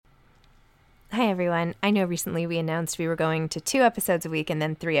Hi, everyone. I know recently we announced we were going to 2 episodes a week and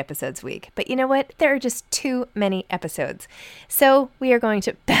then 3 episodes a week. But you know what? There are just too many episodes. So we are going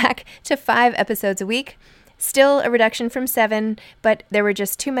back to 5 episodes a week. Still a reduction from 7, but there were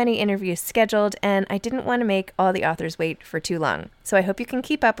just too many interviews scheduled, and I didn't want to make all the authors wait for too long. So I hope you can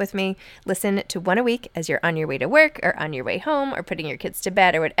keep up with me. Listen to 1 a week as you're on your way to work or on your way home or putting your kids to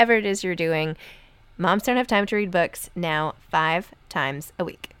bed or whatever it is you're doing. Moms Don't Have Time to Read Books, now 5 times a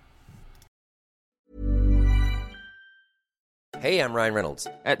week. Hey, I'm Ryan Reynolds.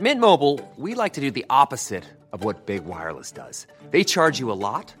 At Mint Mobile, we like to do the opposite of what Big Wireless does. They charge you a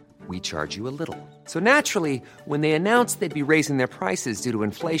lot. We charge you a little. So naturally, when they announced they'd be raising their prices due to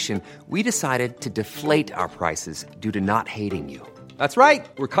inflation, we decided to deflate our prices due to not hating you. That's right.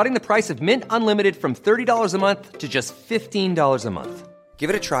 We're cutting the price of Mint Unlimited from $30 a month to just $15 a month. Give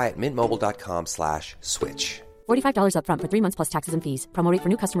it a try at mintmobile.com/switch. $45 up front for 3 months plus taxes and fees. Promo rate for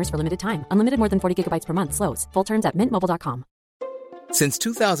new customers for limited time. Unlimited more than 40 gigabytes per month. Slows full terms at mintmobile.com. Since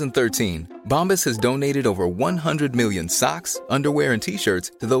 2013, Bombas has donated over 100 million socks, underwear, and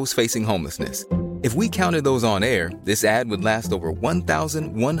T-shirts to those facing homelessness. If we counted those on air, this ad would last over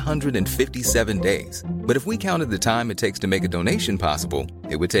 1,157 days. But if we counted the time it takes to make a donation possible,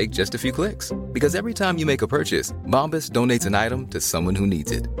 it would take just a few clicks. Because every time you make a purchase, Bombas donates an item to someone who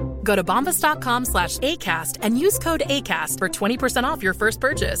needs it. Go to bombas.com/ACAST and use code ACAST for 20% off your first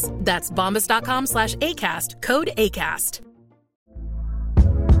purchase. That's bombas.com/ACAST, code ACAST.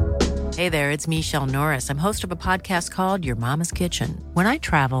 Hey there, it's Michelle Norris. I'm host of a podcast called Your Mama's Kitchen. When I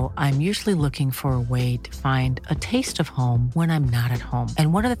travel, I'm usually looking for a way to find a taste of home when I'm not at home.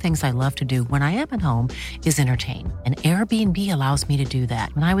 And one of the things I love to do when I am at home is entertain. And Airbnb allows me to do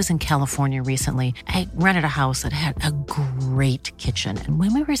that. When I was in California recently, I rented a house that had a great kitchen. And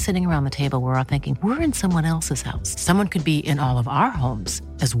when we were sitting around the table, we were all thinking, we're in someone else's house. Someone could be in all of our homes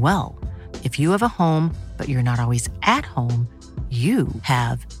as well. If you have a home, but you're not always at home, you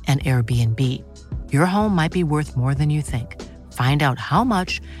have an Airbnb. Your home might be worth more than you think. Find out how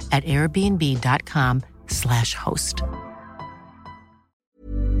much at airbnb.com/host.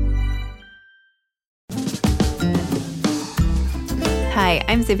 Hi,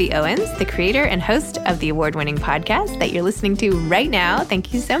 I'm Zibby Owens, the creator and host of the award-winning podcast that you're listening to right now.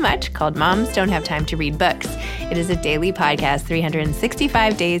 Thank you so much, called Moms Don't Have Time to Read Books. It is a daily podcast,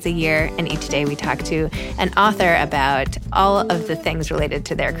 365 days a year, and each day we talk to an author about all of the things related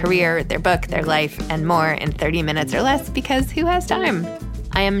to their career, their book, their life, and more in 30 minutes or less, because who has time?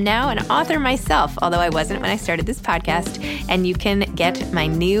 I am now an author myself, although I wasn't when I started this podcast, and you can get my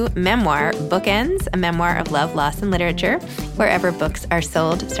new memoir, Bookends, a memoir of love, loss, and literature, wherever books are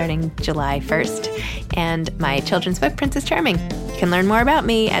sold starting July 1st, and my children's book, Princess Charming. You can learn more about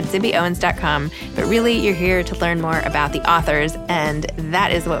me at zibbyowens.com, but really you're here to learn more about the authors, and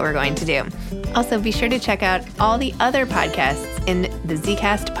that is what we're going to do. Also, be sure to check out all the other podcasts in the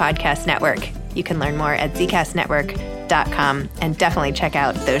Zcast Podcast Network. You can learn more at zcastnetwork.com and definitely check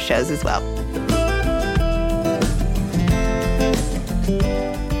out those shows as well.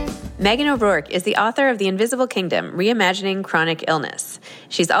 Meghan O'Rourke is the author of The Invisible Kingdom, Reimagining Chronic Illness.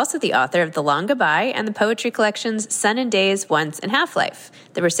 She's also the author of The Long Goodbye and the poetry collections Sun and Days, Once, and Half-Life.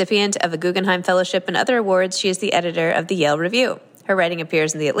 The recipient of a Guggenheim Fellowship and other awards, she is the editor of the Yale Review. Her writing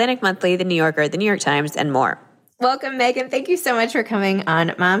appears in The Atlantic Monthly, The New Yorker, The New York Times, and more. Welcome, Meghan. Thank you so much for coming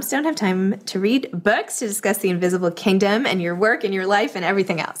on Moms Don't Have Time to Read Books to discuss The Invisible Kingdom and your work and your life and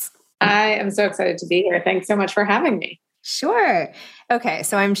everything else. I am so excited to be here. Thanks so much for having me. Sure. Okay,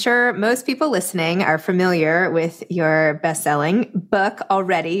 so I'm sure most people listening are familiar with your best-selling book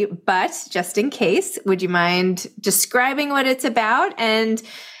already, but just in case, would you mind describing what it's about and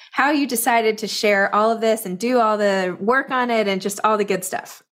how you decided to share all of this and do all the work on it and just all the good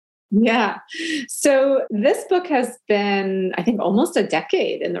stuff? Yeah. So this book has been, I think, almost a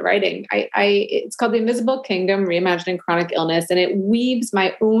decade in the writing. It's called The Invisible Kingdom, Reimagining Chronic Illness, and it weaves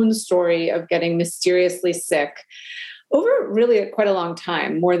my own story of getting mysteriously sick over really quite a long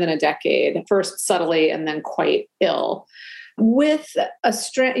time, more than a decade, first subtly and then quite ill, with a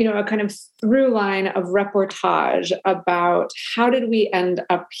kind of through line of reportage about how did we end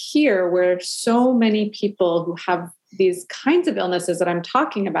up here where so many people who have these kinds of illnesses that I'm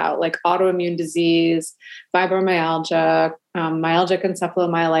talking about, like autoimmune disease, fibromyalgia, myalgic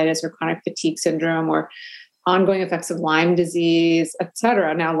encephalomyelitis, or chronic fatigue syndrome, or ongoing effects of Lyme disease, et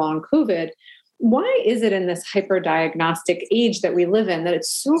cetera, now long COVID. Why is it in this hyper-diagnostic age that we live in that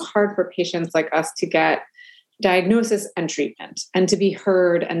it's so hard for patients like us to get diagnosis and treatment and to be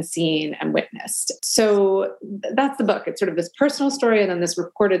heard and seen and witnessed? So that's the book. It's sort of this personal story and then this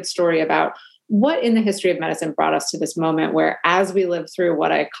reported story about what in the history of medicine brought us to this moment where, as we live through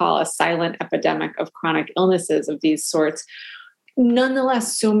what I call a silent epidemic of chronic illnesses of these sorts,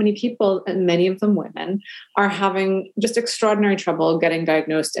 nonetheless, so many people, and many of them women, are having just extraordinary trouble getting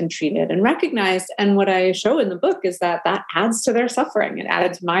diagnosed and treated and recognized. And what I show in the book is that that adds to their suffering. It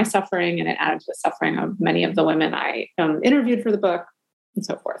added to my suffering, and it added to the suffering of many of the women I interviewed for the book, and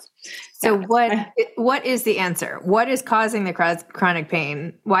so forth. So what is the answer? What is causing the chronic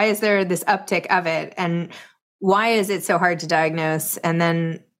pain? Why is there this uptick of it? And why is it so hard to diagnose? And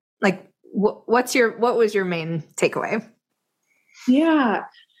then what was your main takeaway? Yeah.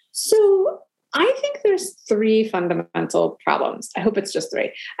 So I think there's three fundamental problems. I hope it's just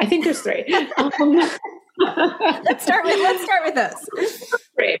three. I think there's three. Let's start with those.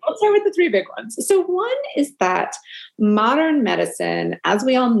 Great. I'll start with the three big ones. So one is that modern medicine, as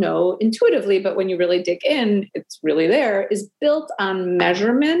we all know intuitively, but when you really dig in, it's really there, is built on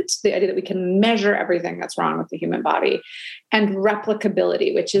measurement, the idea that we can measure everything that's wrong with the human body, and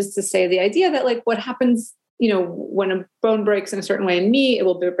replicability, which is to say the idea that what happens, when a bone breaks in a certain way in me, it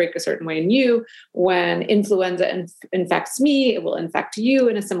will break a certain way in you. When influenza infects me, it will infect you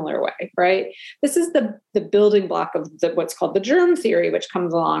in a similar way, right? This is the building block of what's called the germ theory, which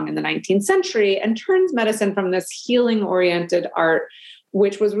comes along in the 19th century and turns medicine from this healing-oriented art,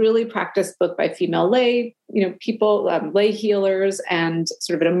 which was really practiced both by female lay people, lay healers, and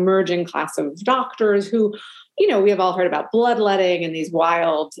sort of an emerging class of doctors who, we have all heard about bloodletting and these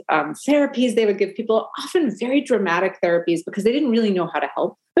wild therapies they would give people, often very dramatic therapies because they didn't really know how to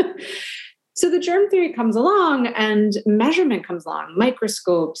help. So the germ theory comes along and measurement comes along,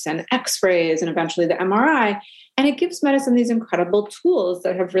 microscopes and x-rays and eventually the MRI. And it gives medicine these incredible tools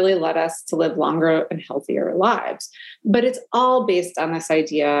that have really led us to live longer and healthier lives. But it's all based on this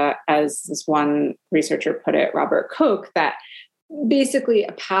idea, as this one researcher put it, Robert Koch, that basically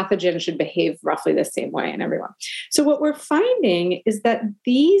a pathogen should behave roughly the same way in everyone. So what we're finding is that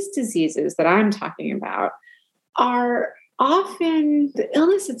these diseases that I'm talking about are often, the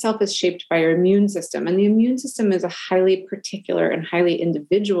illness itself is shaped by your immune system. And the immune system is a highly particular and highly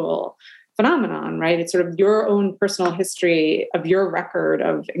individual phenomenon, right? It's sort of your own personal history of your record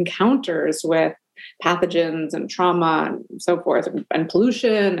of encounters with pathogens and trauma and so forth, and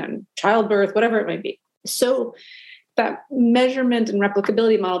pollution and childbirth, whatever it might be. So that measurement and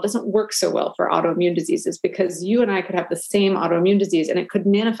replicability model doesn't work so well for autoimmune diseases because you and I could have the same autoimmune disease and it could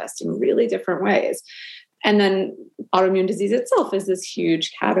manifest in really different ways. And then autoimmune disease itself is this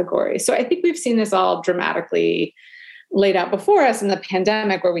huge category. So I think we've seen this all dramatically laid out before us in the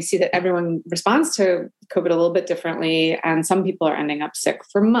pandemic, where we see that everyone responds to COVID a little bit differently. And some people are ending up sick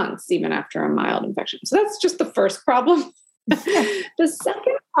for months, even after a mild infection. So that's just the first problem. The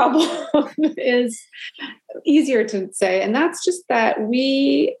second problem is easier to say, and that's just that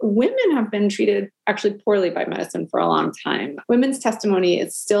women have been treated actually poorly by medicine for a long time. Women's testimony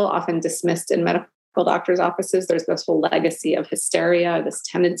is still often dismissed in medical doctors' offices. There's this whole legacy of hysteria, this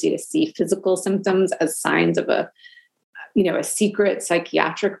tendency to see physical symptoms as signs of a secret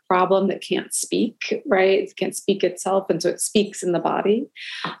psychiatric problem that can't speak, right? It can't speak itself. And so it speaks in the body.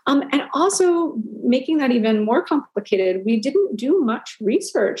 And also making that even more complicated, we didn't do much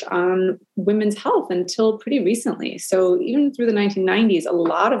research on women's health until pretty recently. So even through the 1990s, a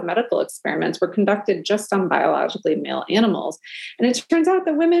lot of medical experiments were conducted just on biologically male animals. And it turns out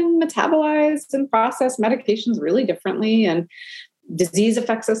that women metabolize and process medications really differently. And disease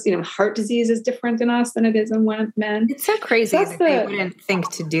affects us. Heart disease is different in us than it is in men. It's so crazy that they wouldn't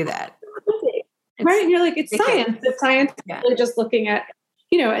think to do that. Right. And you're like, it's science. The science is really just looking at,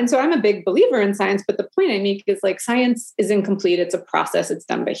 and so I'm a big believer in science, but the point I make is science is incomplete. It's a process. It's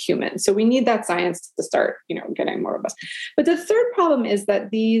done by humans. So we need that science to start, getting more robust. But the third problem is that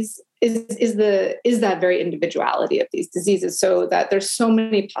is that very individuality of these diseases, so that there's so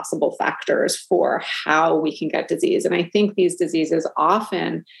many possible factors for how we can get disease. And I think these diseases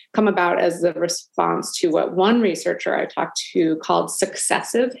often come about as a response to what one researcher I talked to called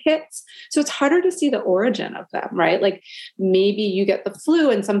successive hits. So it's harder to see the origin of them, right? Maybe you get the flu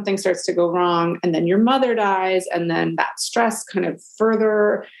and something starts to go wrong, and then your mother dies, and then that stress kind of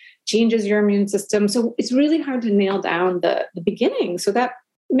further changes your immune system. So it's really hard to nail down the beginning. So that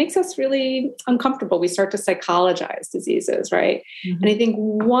makes us really uncomfortable. We start to psychologize diseases, right? Mm-hmm. And I think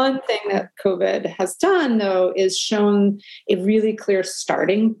one thing that COVID has done, though, is shown a really clear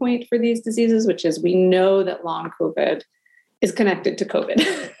starting point for these diseases, which is we know that long COVID is connected to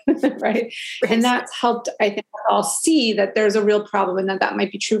COVID, right? And that's helped, I think, all see that there's a real problem, and that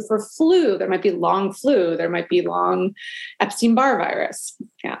might be true for flu. There might be long flu. There might be long Epstein-Barr virus.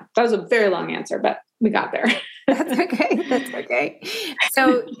 Yeah. that was a very long answer, but we got there. That's okay. That's okay.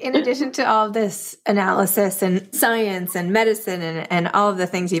 So in addition to all of this analysis and science and medicine and all of the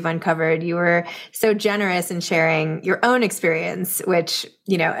things you've uncovered, you were so generous in sharing your own experience, which,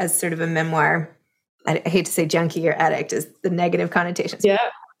 as sort of a memoir, I hate to say junkie or addict is the negative connotations. Yeah.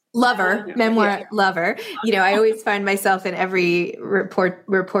 Memoir lover. I always find myself in every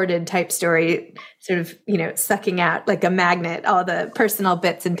reported type story sort of, sucking out like a magnet, all the personal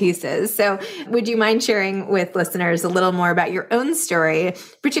bits and pieces. So would you mind sharing with listeners a little more about your own story,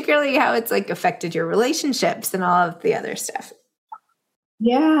 particularly how it's like affected your relationships and all of the other stuff?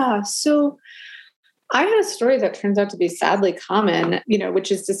 Yeah. So I had a story that turns out to be sadly common,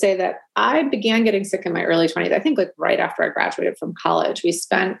 which is to say that I began getting sick in my early 20s. I think like right after I graduated from college. We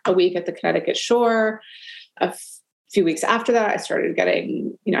spent a week at the Connecticut shore. A few weeks after that, I started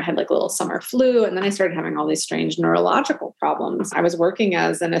getting, I had like a little summer flu, and then I started having all these strange neurological problems. I was working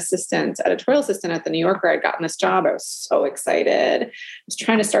as an editorial assistant at the New Yorker. I'd gotten this job. I was so excited. I was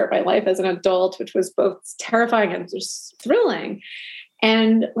trying to start my life as an adult, which was both terrifying and just thrilling.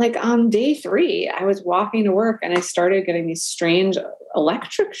 And like on day 3, I was walking to work and I started getting these strange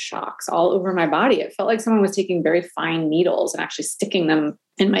electric shocks all over my body. It felt like someone was taking very fine needles and actually sticking them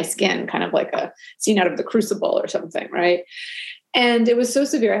in my skin, kind of like a scene out of The Crucible or something, right? And it was so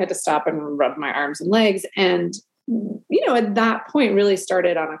severe, I had to stop and rub my arms and legs. And at that point really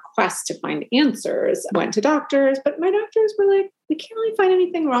started on a quest to find answers. I went to doctors, but my doctors were like, we can't really find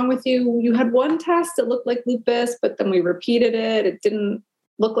anything wrong with you. You had one test that looked like lupus, but then we repeated it. It didn't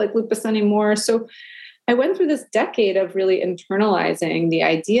look like lupus anymore. So I went through this decade of really internalizing the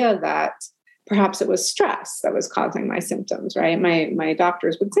idea that perhaps it was stress that was causing my symptoms, right? My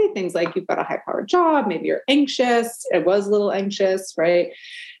doctors would say things like, you've got a high-powered job, maybe you're anxious. I was a little anxious, right?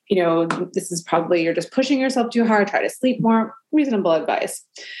 This is probably, you're just pushing yourself too hard, try to sleep more, reasonable advice,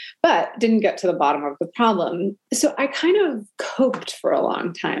 but didn't get to the bottom of the problem. So I kind of coped for a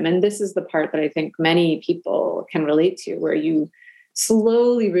long time. And this is the part that I think many people can relate to, where you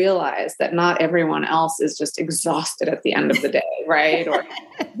slowly realize that not everyone else is just exhausted at the end of the day, right? Or,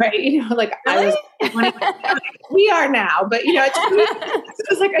 right, like I was, we are now, but it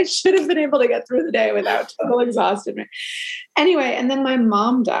was like I should have been able to get through the day without total exhaustion. Anyway, and then my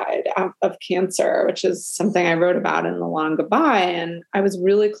mom died of cancer, which is something I wrote about in The Long Goodbye. And I was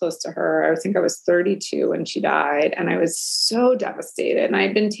really close to her. I think I was 32 when she died, and I was so devastated. And I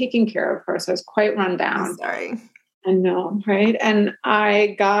had been taking care of her, so I was quite run down. Sorry. I know, right? And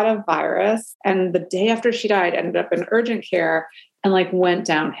I got a virus, and the day after she died, ended up in urgent care and like went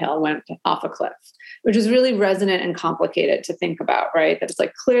downhill, went off a cliff, which is really resonant and complicated to think about, right? That it's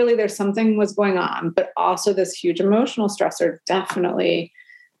like, clearly there's something was going on, but also this huge emotional stressor, definitely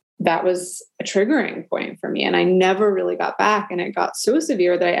that was a triggering point for me. And I never really got back. And it got so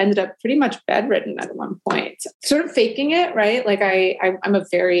severe that I ended up pretty much bedridden at one point, sort of faking it, right? Like I'm a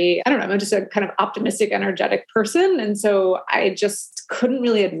very, I'm just a kind of optimistic, energetic person. And so I just couldn't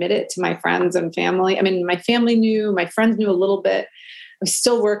really admit it to my friends and family. I mean, my family knew, my friends knew a little bit. I was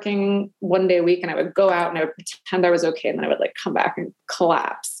still working one day a week, and I would go out and I would pretend I was okay. And then I would like come back and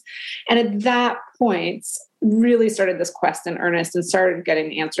collapse. And at that point, really started this quest in earnest, and started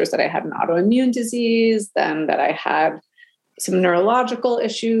getting answers that I had an autoimmune disease, then that I had some neurological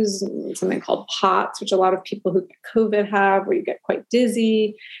issues, something called POTS, which a lot of people who get COVID have, where you get quite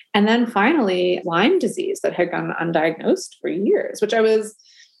dizzy. And then finally, Lyme disease that had gone undiagnosed for years, which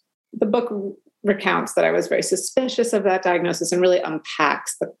the book recounts that I was very suspicious of that diagnosis and really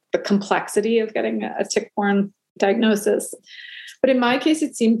unpacks the complexity of getting a tick-borne diagnosis. But in my case,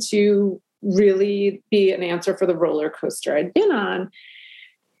 it seemed to really be an answer for the roller coaster I'd been on.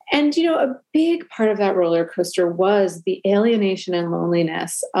 And, a big part of that roller coaster was the alienation and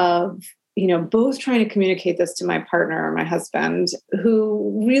loneliness of, both trying to communicate this to my partner or my husband,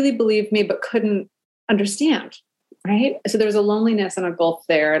 who really believed me but couldn't understand. Right. So there was a loneliness and a gulf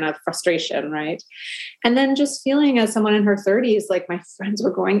there, and a frustration. Right. And then just feeling as someone in her 30s, like my friends were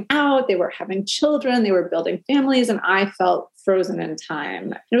going out, they were having children, they were building families, and I felt frozen in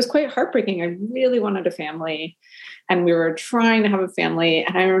time. It was quite heartbreaking. I really wanted a family, and we were trying to have a family.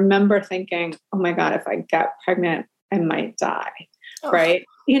 And I remember thinking, oh my God, if I get pregnant, I might die. Oh. Right.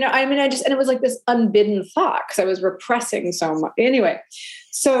 And it was like this unbidden thought, because I was repressing so much. Anyway,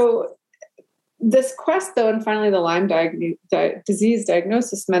 so this quest, though, and finally the Lyme disease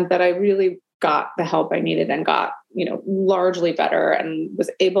diagnosis meant that I really got the help I needed and got, largely better, and was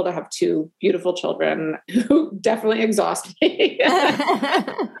able to have 2 beautiful children who definitely exhaust me.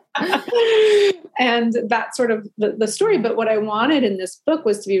 And that's sort of the story. But what I wanted in this book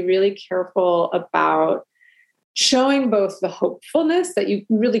was to be really careful about showing both the hopefulness that you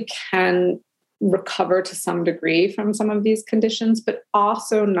really can recover to some degree from some of these conditions, but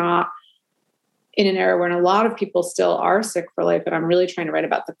also not in an era when a lot of people still are sick for life. But I'm really trying to write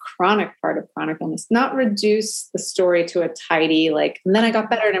about the chronic part of chronic illness, not reduce the story to a tidy, like, and then I got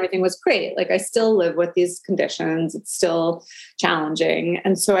better and everything was great. Like I still live with these conditions. It's still challenging.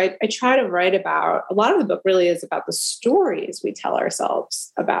 And so I try to write about, a lot of the book really is about the stories we tell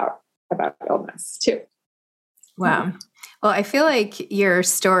ourselves about illness too. Wow. Well, I feel like your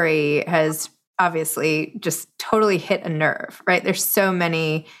story has obviously just totally hit a nerve, right? There's so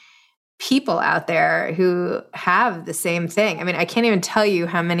many people out there who have the same thing. I mean, I can't even tell you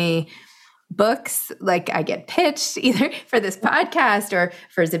how many books like I get pitched either for this podcast or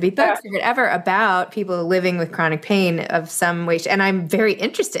for Zippy Books or whatever about people living with chronic pain of some way. And I'm very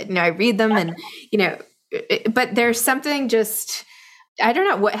interested. I read them and, but there's something just, I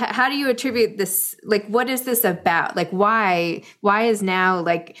don't know, how do you attribute this? Like, what is this about? Like, why is now,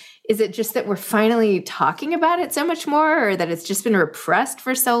 like, is it just that we're finally talking about it so much more, or that it's just been repressed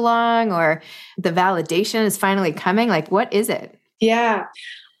for so long, or the validation is finally coming? Like, what is it? Yeah,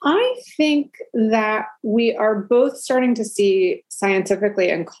 I think that we are both starting to see scientifically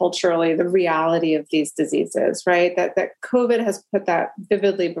and culturally the reality of these diseases, right? That COVID has put that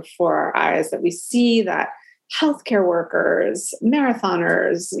vividly before our eyes, that we see that healthcare workers,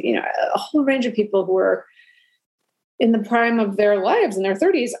 marathoners, a whole range of people who are in the prime of their lives in their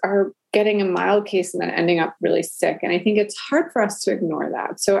 30s are getting a mild case and then ending up really sick. And I think it's hard for us to ignore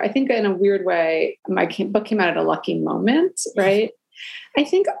that. So I think in a weird way, my book came out at a lucky moment, right? I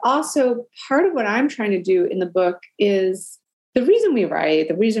think also part of what I'm trying to do in the book is the reason we write,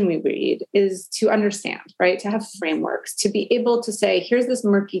 the reason we read is to understand, right? To have frameworks, to be able to say, here's this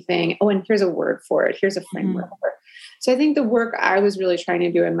murky thing. Oh, and here's a word for it. Here's a framework for it. So I think the work I was really trying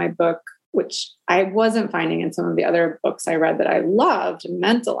to do in my book, which I wasn't finding in some of the other books I read that I loved and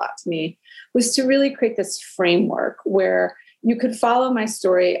meant a lot to me, was to really create this framework where you could follow my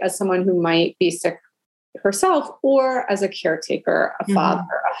story as someone who might be sick herself or as a caretaker, a father,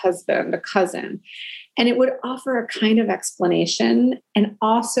 a husband, a cousin. And it would offer a kind of explanation and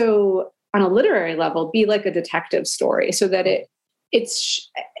also on a literary level, be like a detective story so that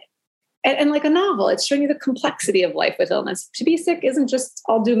it's and like a novel, it's showing you the complexity of life with illness. To be sick isn't just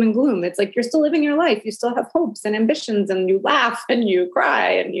all doom and gloom. It's like you're still living your life. You still have hopes and ambitions and you laugh and you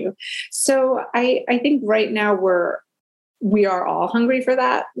cry so I think right now we are all hungry for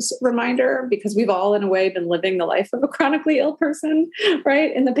that reminder because we've all in a way been living the life of a chronically ill person,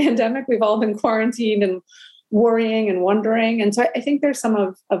 right? In the pandemic, we've all been quarantined and worrying and wondering. And so I think there's some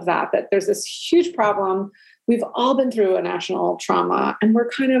of that there's this huge problem. We've all been through a national trauma and we're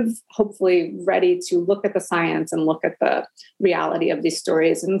kind of hopefully ready to look at the science and look at the reality of these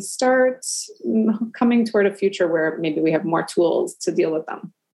stories and start coming toward a future where maybe we have more tools to deal with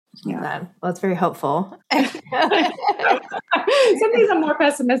them. Yeah. Well, it's very hopeful. Some days I'm more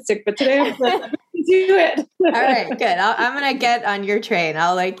pessimistic, but today I'm like, do it. All right, good. I'm going to get on your train.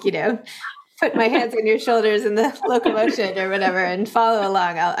 I'll put my hands on your shoulders in the locomotion or whatever and follow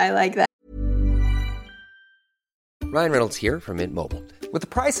along. I like that. Ryan Reynolds here from Mint Mobile. With the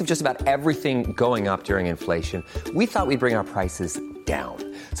price of just about everything going up during inflation, we thought we'd bring our prices down.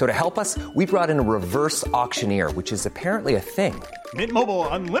 So to help us, we brought in a reverse auctioneer, which is apparently a thing. Mint Mobile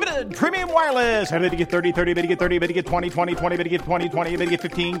Unlimited Premium Wireless. How to get 30, 30, bit to get 30, bit to get 20, 20, 20, bit to get 20, 20, bit to get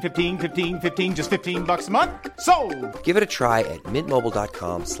 15, 15, 15, 15, just $15 a month? Sold! Give it a try at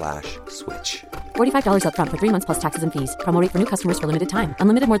mintmobile.com/switch. $45 up front for 3 months plus taxes and fees. Promo rate for new customers for limited time.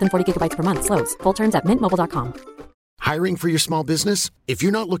 Unlimited more than 40 gigabytes per month. Slows full terms at mintmobile.com. Hiring for your small business? If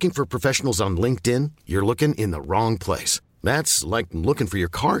you're not looking for professionals on LinkedIn, you're looking in the wrong place. That's like looking for your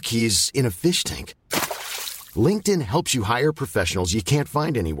car keys in a fish tank. LinkedIn helps you hire professionals you can't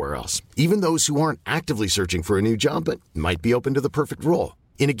find anywhere else, even those who aren't actively searching for a new job but might be open to the perfect role.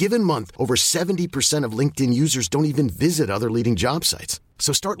 In a given month, over 70% of LinkedIn users don't even visit other leading job sites.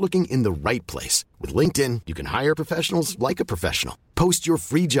 So start looking in the right place. With LinkedIn, you can hire professionals like a professional. Post your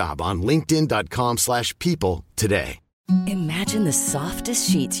free job on linkedin.com/people today. Imagine the softest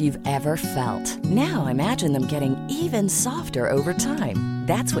sheets you've ever felt. Now imagine them getting even softer over time.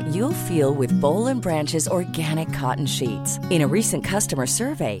 That's what you'll feel with Boll & Branch's organic cotton sheets. In a recent customer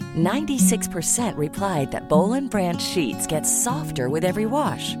survey, 96% replied that Boll & Branch sheets get softer with every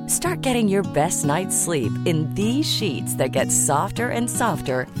wash. Start getting your best night's sleep in these sheets that get softer and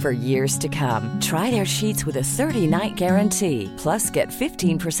softer for years to come. Try their sheets with a 30-night guarantee. Plus, get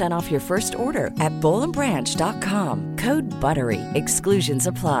 15% off your first order at bollandbranch.com. Code BUTTERY. Exclusions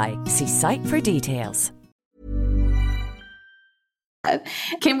apply. See site for details.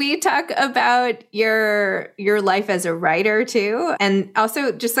 Can we talk about your life as a writer too? And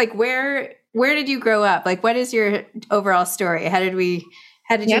also just like where did you grow up? Like what is your overall story? How did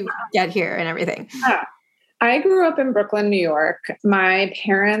you get here and everything? I grew up in Brooklyn, New York. My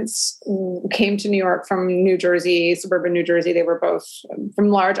parents came to New York from New Jersey, suburban New Jersey. They were both from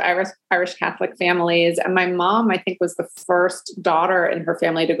large Irish Catholic families. And my mom, I think, was the first daughter in her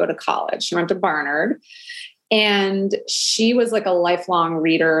family to go to college. She went to Barnard. And she was like a lifelong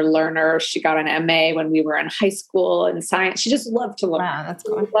reader, learner. She got an MA when we were in high school in science. She just loved to learn. Wow, that's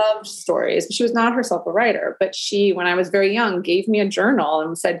cool. She loved stories. She was not herself a writer, but she, when I was very young, gave me a journal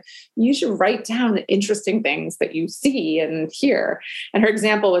and said, you should write down the interesting things that you see and hear. And her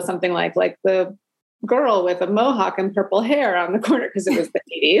example was something like the girl with a mohawk and purple hair on the corner because it was the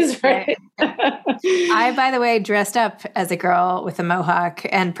 80s, right? I, by the way, dressed up as a girl with a mohawk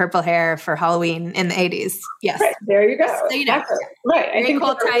and purple hair for Halloween in the 80s. Yes. Right, there you go. So you know. Exactly. Right. I think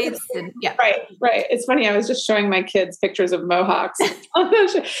cool tights. And, yeah. Right. It's funny. I was just showing my kids pictures of mohawks. And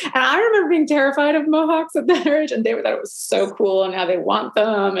I remember being terrified of mohawks at that age. And they thought it was so cool and how they want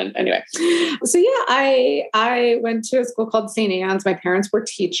them. And anyway, so yeah, I went to a school called St. Anne's. My parents were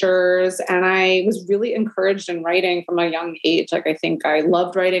teachers and I was really encouraged in writing from a young age. Like, I think I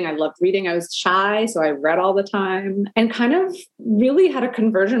loved writing. I loved reading. I was shy, so I read all the time and kind of really had a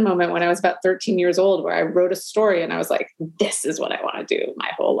conversion moment when I was about 13 years old where I wrote a story and I was like, this is what I want to do my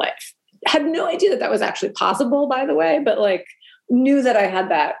whole life. I had no idea that was actually possible, by the way, but like knew that I had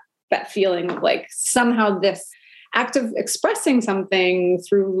that feeling of like somehow this act of expressing something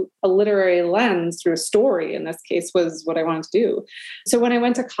through a literary lens, through a story, in this case, was what I wanted to do. So when I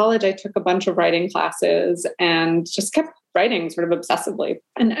went to college, I took a bunch of writing classes and just kept writing sort of obsessively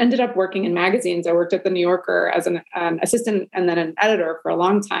and ended up working in magazines. I worked at the New Yorker as an assistant and then an editor for a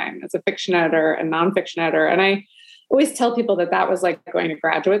long time as a fiction editor and nonfiction editor. And I always tell people that was like going to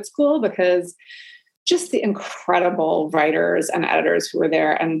graduate school because just the incredible writers and editors who were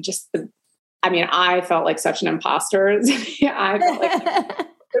there and just I felt like such an imposter. I felt like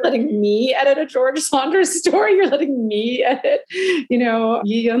you're letting me edit a George Saunders story. You're letting me edit, Yi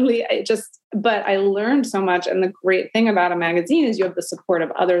Yun Lee. But I learned so much. And the great thing about a magazine is you have the support of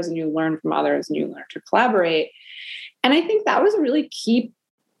others and you learn from others and you learn to collaborate. And I think that was a really key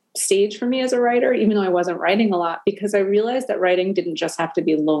stage for me as a writer, even though I wasn't writing a lot, because I realized that writing didn't just have to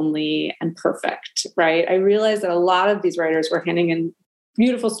be lonely and perfect, right? I realized that a lot of these writers were handing in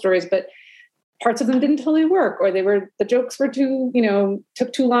beautiful stories, but parts of them didn't totally work, or the jokes were too,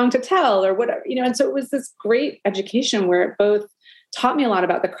 took too long to tell or whatever, and so it was this great education where it both taught me a lot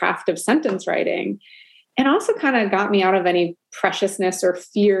about the craft of sentence writing and also kind of got me out of any preciousness or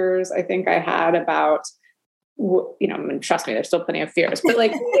fears I think I had about, trust me, there's still plenty of fears, but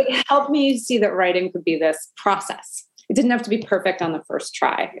like it helped me see that writing could be this process. It didn't have to be perfect on the first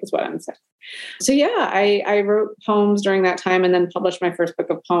try, is what I'm saying. So yeah, I wrote poems during that time and then published my first book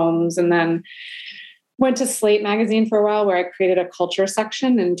of poems and then went to Slate magazine for a while where I created a culture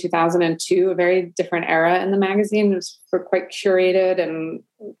section in 2002, a very different era in the magazine. It was quite curated and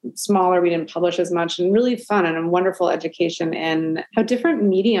smaller. We didn't publish as much and really fun and a wonderful education in how different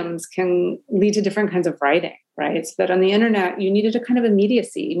mediums can lead to different kinds of writing, right? So that on the internet, you needed a kind of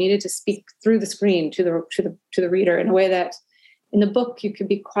immediacy. You needed to speak through the screen to the reader in a way that in the book, you could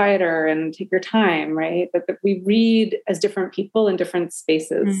be quieter and take your time, right? That we read as different people in different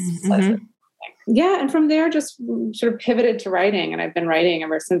spaces. Mm-hmm. Yeah. And from there, just sort of pivoted to writing. And I've been writing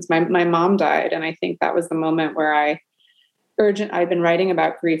ever since my mom died. And I think that was the moment where I've been writing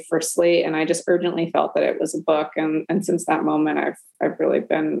about grief for Slate. And I just urgently felt that it was a book. And since that moment, I've really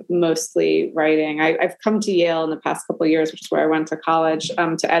been mostly writing. I've come to Yale in the past couple of years, which is where I went to college,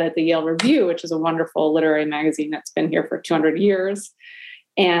 to edit the Yale Review, which is a wonderful literary magazine that's been here for 200 years.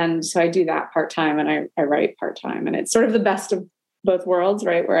 And so I do that part-time and I write part-time. And it's sort of the best of both worlds,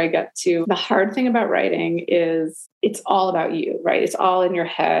 right? Where I get to, the hard thing about writing is it's all about you, right? It's all in your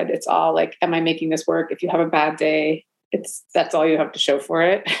head. It's all like, am I making this work? If you have a bad day, that's all you have to show for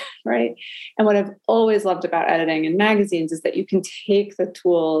it, right? And what I've always loved about editing in magazines is that you can take the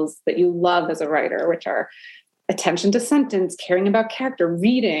tools that you love as a writer, which are attention to sentence, caring about character,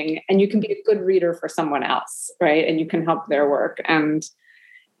 reading, and you can be a good reader for someone else, right? And you can help their work. And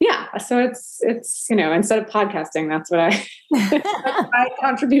yeah, so it's instead of podcasting, that's what that's my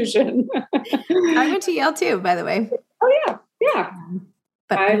contribution. I went to Yale too, by the way. Oh yeah.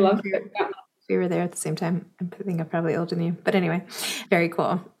 But I loved it. Yeah. We were there at the same time. I think I'm probably older than you, but anyway, very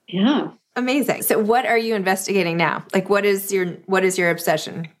cool. Yeah. Amazing. So what are you investigating now? Like, what is your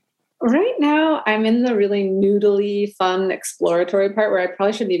obsession? Right now, I'm in the really noodly, fun, exploratory part where I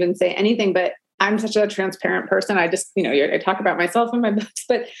probably shouldn't even say anything, but I'm such a transparent person. I just, I talk about myself in my books,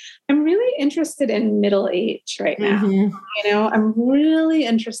 but I'm really interested in middle age right now. I'm really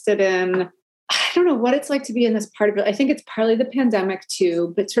interested in, I don't know what it's like to be in this part of it. I think it's partly the pandemic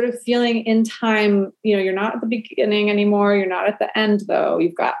too, but sort of feeling in time, you're not at the beginning anymore. You're not at the end though.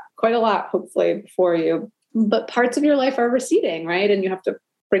 You've got quite a lot, hopefully, before you, but parts of your life are receding, right? And you have to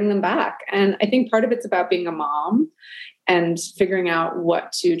bring them back. And I think part of it's about being a mom and figuring out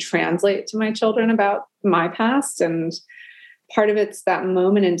what to translate to my children about my past. And part of it's that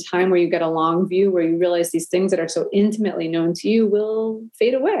moment in time where you get a long view, where you realize these things that are so intimately known to you will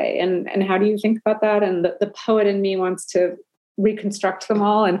fade away. And how do you think about that? And the poet in me wants to reconstruct them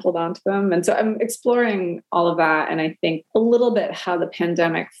all and hold on to them. And so I'm exploring all of that. And I think a little bit how the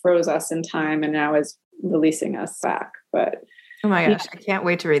pandemic froze us in time and now is releasing us back. But oh my gosh, I can't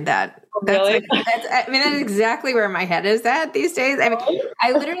wait to read that. Really? That's exactly where my head is at these days. I mean,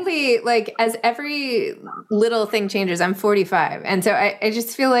 I literally, like, as every little thing changes, I'm 45. And so I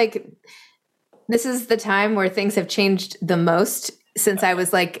just feel like this is the time where things have changed the most since I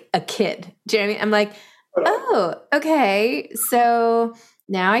was like a kid. Do you know what I mean? I'm like, oh, okay. So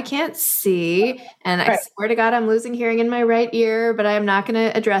now I can't see. And I swear to God, I'm losing hearing in my right ear, but I'm not going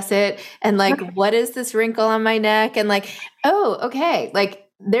to address it. And like, what is this wrinkle on my neck? And like, oh, okay. Like,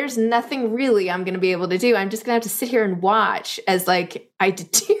 there's nothing really I'm going to be able to do. I'm just going to have to sit here and watch as like I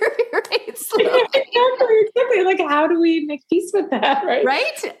deteriorate slowly. Exactly. Like, how do we make peace with that?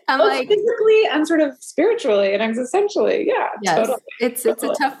 Right. I'm like physically and sort of spiritually and existentially. Yeah. Yes. Totally. It's a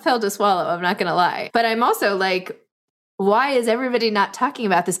tough pill to swallow. I'm not going to lie, but I'm also like, why is everybody not talking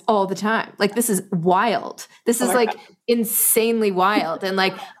about this all the time? Like, this is wild. This is like insanely wild. And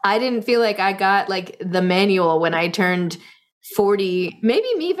like, I didn't feel like I got like the manual when I turned 40, maybe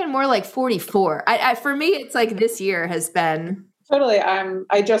even more like 44. For me, it's like this year has been. Totally.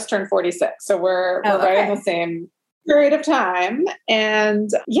 I just turned 46. So we're right in the same period of time.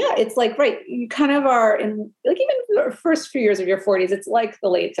 And yeah, it's like, right. You kind of are in like, even the first few years of your 40s, it's like the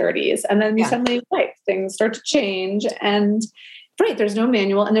late 30s. And then you suddenly things start to change and there's no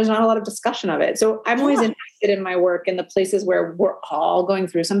manual and there's not a lot of discussion of it. So I'm always interested in my work in the places where we're all going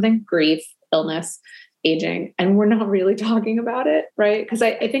through something, grief, illness, aging, and we're not really talking about it. Right. Because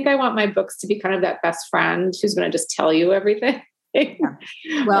I think I want my books to be kind of that best friend who's going to just tell you everything.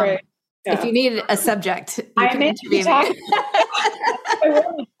 Well, right. If you need a subject, you can interview me.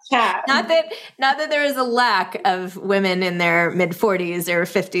 Not that there is a lack of women in their mid 40s or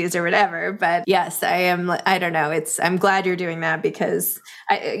 50s or whatever, but yes, I am. I don't know. I'm glad you're doing that because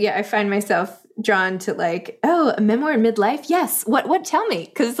I find myself drawn to like, oh, a memoir in midlife. Yes. What? Tell me.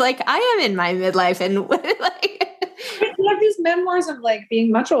 Cause like I am in my midlife and like. You have these memoirs of like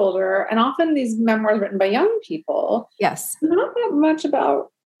being much older and often these memoirs written by young people. Yes. Not that much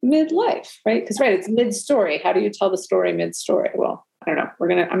about midlife, right? Because it's mid-story. How do you tell the story mid-story? Well, I don't know.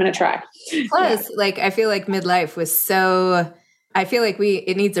 I'm gonna try. Plus, like I feel like midlife was so. I feel like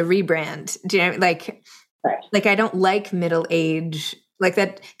it needs a rebrand. Do you know? Like, like I don't like middle age like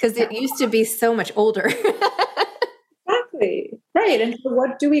that because it used to be so much older. Exactly. Right. And so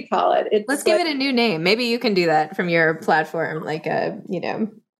what do we call it? Let's give it a new name. Maybe you can do that from your platform, like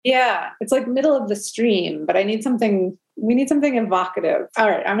Yeah, it's like middle of the stream, but we need something evocative. All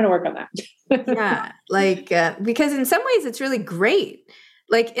right, I'm going to work on that. Yeah, like, because in some ways it's really great.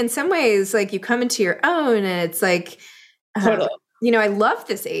 Like in some ways, like you come into your own and it's like, totally. I love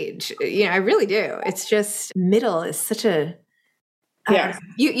this age. I really do. It's just middle is such a, yeah.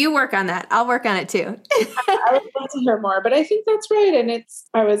 You work on that. I'll work on it too. I would love to hear more, but I think that's right. And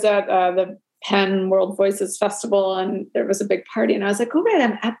I was at the Penn World Voices Festival and there was a big party and I was like, oh, right,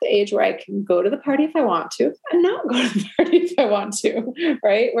 I'm at the age where I can go to the party if I want to and not go to the party if I want to,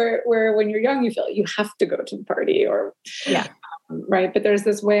 right? Where when you're young, you feel like you have to go to the party right? But there's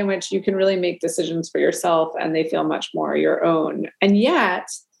this way in which you can really make decisions for yourself and they feel much more your own. And yet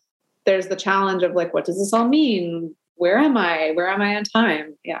there's the challenge of like, what does this all mean? Where am I? Where am I on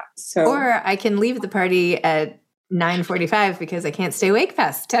time? Yeah. So, or I can leave the party at 9:45 because I can't stay awake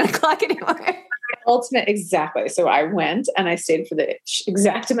past 10 o'clock anymore. Ultimate, exactly. So I went and I stayed for the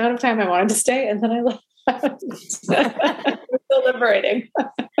exact amount of time I wanted to stay, and then I left. It was so liberating.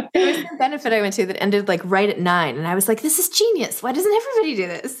 There was some benefit I went to that ended like right at 9, and I was like, "This is genius. Why doesn't everybody do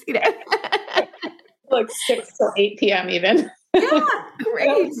this?" Like 6 till 8 p.m. even. Yeah,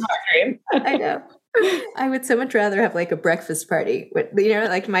 great. I know. I would so much rather have like a breakfast party with,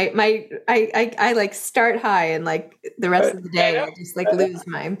 like I like start high and like the rest of the day I just like lose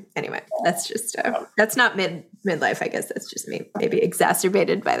anyway, that's just, that's not midlife. I guess that's just me, maybe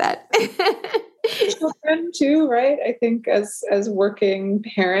exacerbated by that. children too, right? I think as working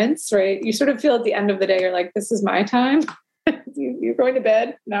parents, right, you sort of feel at the end of the day, you're like, this is my time. You're going to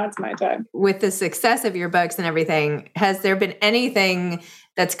bed. Now it's my time. With the success of your books and everything, has there been anything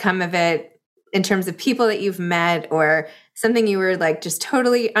that's come of it in terms of people that you've met or something you were like just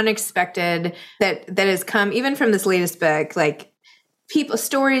totally unexpected that has come even from this latest book, like people,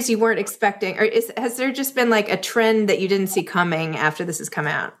 stories you weren't expecting, or has there just been like a trend that you didn't see coming after this has come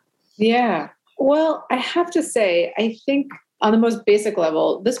out? Yeah. Well, I have to say, I think on the most basic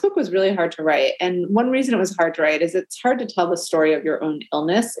level, this book was really hard to write. And one reason it was hard to write is it's hard to tell the story of your own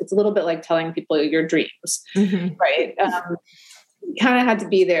illness. It's a little bit like telling people your dreams, right? You kind of had to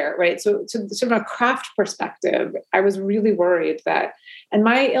be there, right? So sort of a craft perspective, I was really worried that, and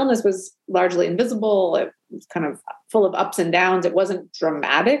my illness was largely invisible. It was kind of full of ups and downs. It wasn't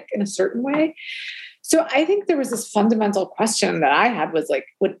dramatic in a certain way. So I think there was this fundamental question that I had was like,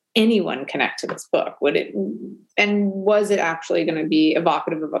 would anyone connect to this book? And was it actually going to be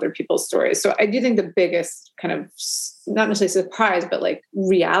evocative of other people's stories? So I do think the biggest kind of, not necessarily surprise, but like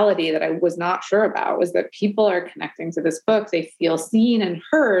reality that I was not sure about was that people are connecting to this book. They feel seen and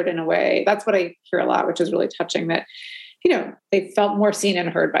heard in a way. That's what I hear a lot, which is really touching, that, you know, they felt more seen and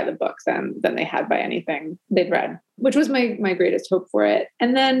heard by the book than they had by anything they'd read, which was my greatest hope for it.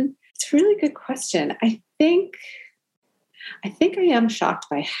 And then it's a really good question. I think I am shocked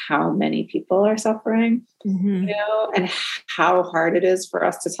by how many people are suffering, you know, and how hard it is for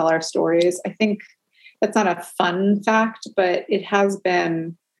us to tell our stories. I think that's not a fun fact, but it has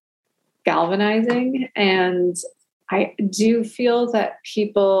been galvanizing. And I do feel that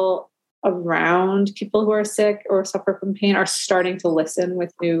people around people who are sick or suffer from pain are starting to listen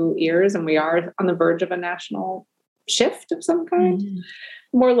with new ears. And we are on the verge of a national shift of some kind.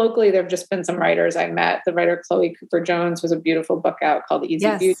 More locally, there have just been some writers I met. The writer Chloe Cooper Jones has a beautiful book out called Easy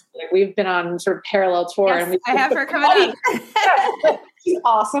Beauty. Like, we've been on sort of parallel tour. Yes, and I have her coming up. She's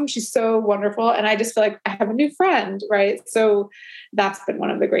awesome. She's so wonderful. And I just feel like I have a new friend, right? So that's been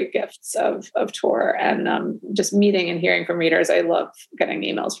one of the great gifts of tour and just meeting and hearing from readers. I love getting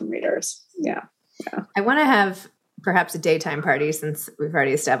emails from readers. Yeah. I want to have perhaps a daytime party, since we've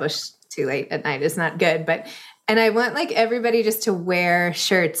already established too late at night is not good, and I want like everybody just to wear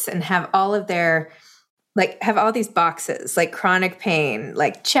shirts and have all of their, like, have all these boxes, like chronic pain,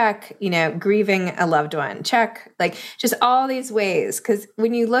 like check, you know, grieving a loved one, check, like just all these ways. Because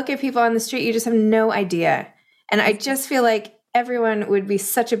when you look at people on the street, you just have no idea. And I just feel like everyone would be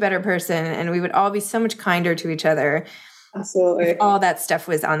such a better person and we would all be so much kinder to each other. Absolutely. If all that stuff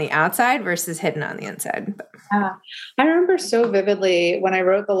was on the outside versus hidden on the inside. I remember so vividly when I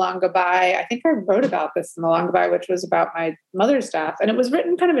wrote The Long Goodbye. I think I wrote about this in The Long Goodbye, which was about my mother's death. And it was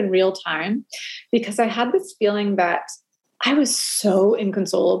written kind of in real time because I had this feeling that I was so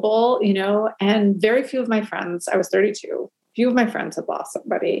inconsolable, you know, and very few of my friends, I was 32, few of my friends had lost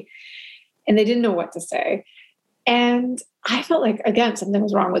somebody and they didn't know what to say. And I felt like, again, something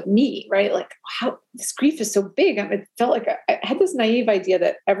was wrong with me, right? Like, how this grief is so big. And it felt like I had this naive idea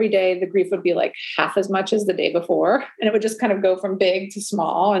that every day the grief would be like half as much as the day before. And it would just kind of go from big to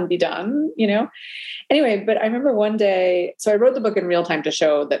small and be done, you know? Anyway, but I remember one day, so I wrote the book in real time to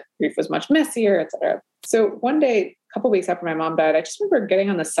show that grief was much messier, et cetera. So one day, a couple of weeks after my mom died, I just remember getting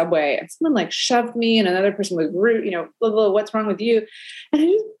on the subway and someone like shoved me and another person was rude, you know, blah, blah, what's wrong with you? And I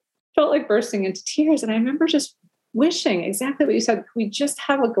just felt like bursting into tears. And I remember just wishing exactly what you said. We just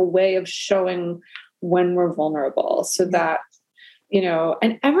have like a way of showing when we're vulnerable so that, you know,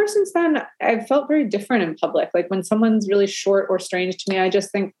 and ever since then, I've felt very different in public. Like when someone's really short or strange to me, I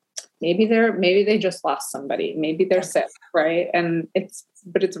just think maybe they just lost somebody. Maybe they're sick. Right. And it's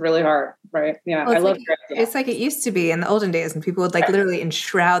really hard. Right. Yeah. Well, I love it's like it used to be in the olden days when people would like literally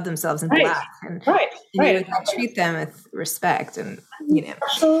enshroud themselves in black and you would like, treat them with respect and, you know,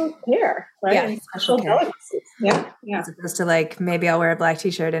 special care, right? Yeah, special care. Yeah. As opposed to like, maybe I'll wear a black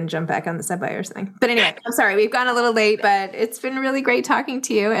t-shirt and jump back on the subway or something. But anyway, I'm sorry, we've gone a little late, but it's been really great talking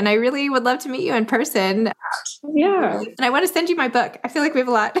to you. And I really would love to meet you in person. Yeah. And I want to send you my book. I feel like we have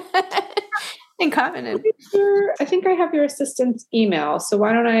a lot in common. I think I have your assistant's email. So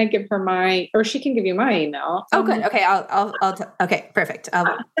why don't I give her or she can give you my email. Oh, good. Okay. Okay, perfect.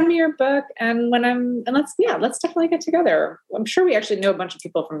 Send me your book. And let's definitely get together. I'm sure we actually know a bunch of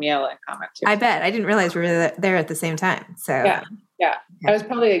people from Yale in common too. I bet. I didn't realize we were there at the same time. So yeah. I was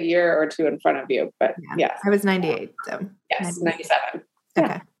probably a year or two in front of you, but yeah. I was 98. So yes, 97.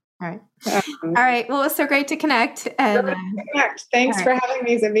 Okay. All right. All right. Well, it was so great to connect. And Thanks for having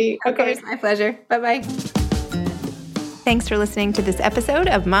me, Zibby. Okay. My pleasure. Bye-bye. Thanks for listening to this episode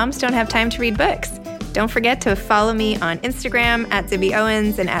of Moms Don't Have Time to Read Books. Don't forget to follow me on Instagram at Zibby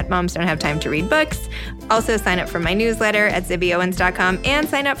Owens and at Moms Don't Have Time to Read Books. Also sign up for my newsletter at zibbyowens.com and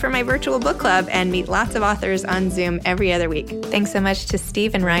sign up for my virtual book club and meet lots of authors on Zoom every other week. Thanks so much to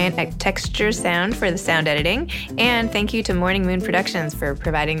Steve and Ryan at Texture Sound for the sound editing. And thank you to Morning Moon Productions for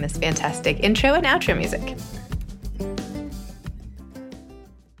providing this fantastic intro and outro music.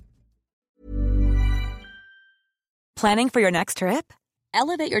 Planning for your next trip?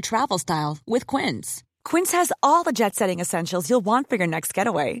 Elevate your travel style with Quince. Quince has all the jet-setting essentials you'll want for your next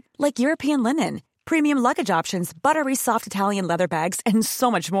getaway, like European linen, premium luggage options, buttery soft Italian leather bags, and so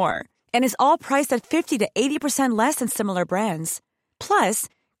much more. And is all priced at 50 to 80% less than similar brands. Plus,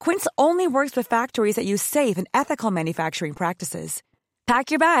 Quince only works with factories that use safe and ethical manufacturing practices. Pack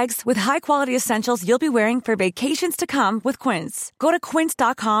your bags with high-quality essentials you'll be wearing for vacations to come with Quince. Go to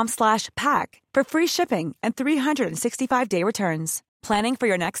quince.com/pack for free shipping and 365-day returns. Planning for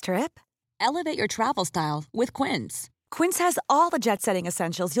your next trip? Elevate your travel style with Quince. Quince has all the jet-setting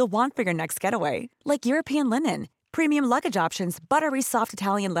essentials you'll want for your next getaway, like European linen, premium luggage options, buttery soft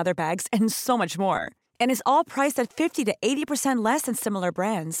Italian leather bags, and so much more. And is all priced at 50 to 80% less than similar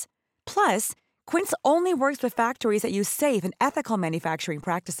brands. Plus, Quince only works with factories that use safe and ethical manufacturing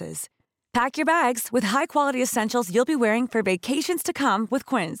practices. Pack your bags with high-quality essentials you'll be wearing for vacations to come with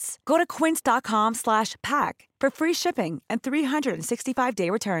Quince. Go to quince.com/pack for free shipping and 365-day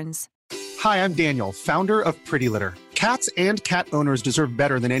returns. Hi, I'm Daniel, founder of Pretty Litter. Cats and cat owners deserve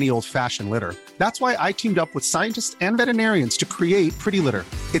better than any old-fashioned litter. That's why I teamed up with scientists and veterinarians to create Pretty Litter.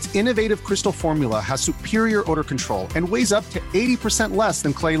 Its innovative crystal formula has superior odor control and weighs up to 80% less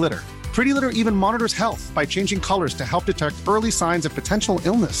than clay litter. Pretty Litter even monitors health by changing colors to help detect early signs of potential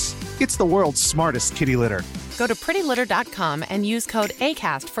illness. It's the world's smartest kitty litter. Go to prettylitter.com and use code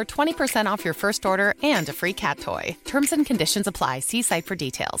ACAST for 20% off your first order and a free cat toy. Terms and conditions apply. See site for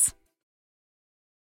details.